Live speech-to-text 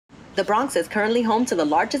The Bronx is currently home to the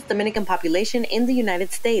largest Dominican population in the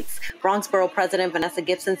United States. Bronx Borough President Vanessa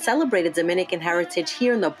Gibson celebrated Dominican heritage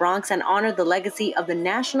here in the Bronx and honored the legacy of the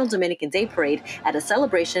National Dominican Day Parade at a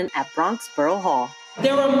celebration at Bronx Borough Hall.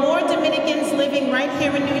 There are more Dominicans living right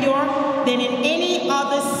here in New York than in any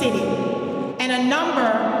other city. And a number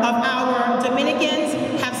of our Dominicans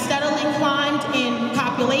have steadily climbed in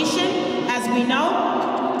population, as we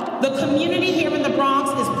know. The community here in the Bronx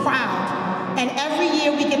is proud. And every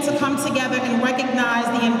year we get to come together and recognize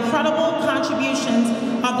the incredible contributions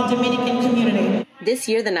of the Dominican community. This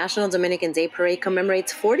year, the National Dominican Day Parade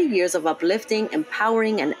commemorates 40 years of uplifting,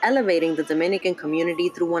 empowering, and elevating the Dominican community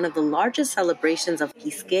through one of the largest celebrations of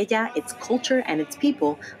Quisqueya, its culture, and its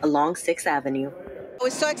people along 6th Avenue. We're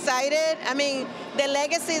so excited. I mean, the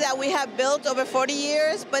legacy that we have built over 40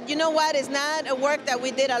 years, but you know what? It's not a work that we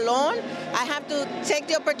did alone. I have to take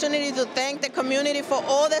the opportunity to thank the community for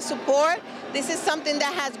all the support. This is something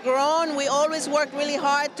that has grown. We always work really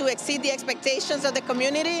hard to exceed the expectations of the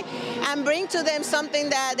community and bring to them something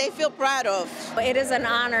that they feel proud of. It is an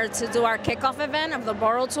honor to do our kickoff event of the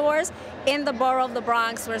Borough Tours in the Borough of the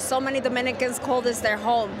Bronx, where so many Dominicans call this their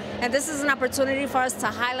home. And this is an opportunity for us to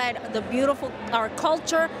highlight the beautiful, our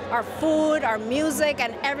culture, our food, our music,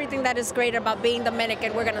 and everything that is great about being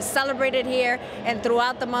Dominican. We're going to celebrate it here and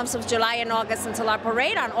throughout the months of July and August until our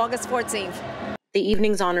parade on August 14th. The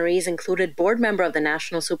evening's honorees included board member of the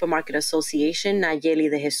National Supermarket Association,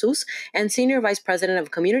 Nallely de Jesus, and Senior Vice President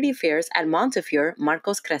of Community Affairs at Montefiore,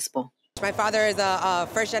 Marcos Crespo. My father is a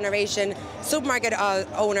first-generation supermarket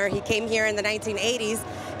owner. He came here in the 1980s,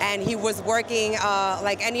 and he was working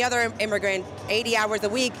like any other immigrant, 80 hours a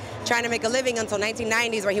week, trying to make a living until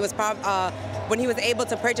 1990s, where he was when he was able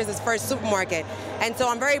to purchase his first supermarket. And so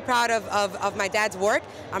I'm very proud of my dad's work.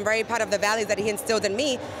 I'm very proud of the values that he instilled in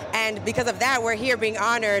me. And because of that, we're here being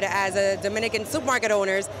honored as a Dominican supermarket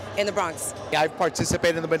owners in the Bronx. I've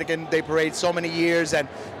participated in the Dominican Day Parade so many years and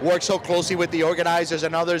worked so closely with the organizers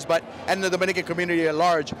and others, and the Dominican community at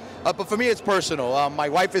large. But for me, it's personal. My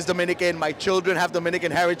wife is Dominican. My children have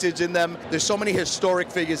Dominican heritage in them. There's so many historic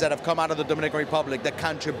figures that have come out of the Dominican Republic, the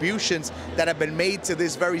contributions that have been made to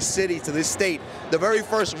this very city, to this state. The very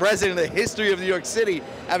first resident in the history of New York City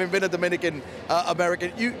having been a Dominican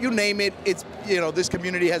American. You name it, it's, this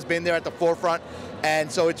community has been there at the forefront.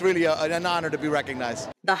 And so it's really an honor to be recognized.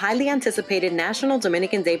 The highly anticipated National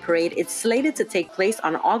Dominican Day Parade is slated to take place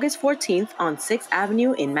on August 14th on 6th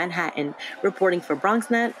Avenue in Manhattan. Reporting for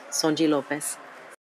BronxNet, Sonyi Lopez.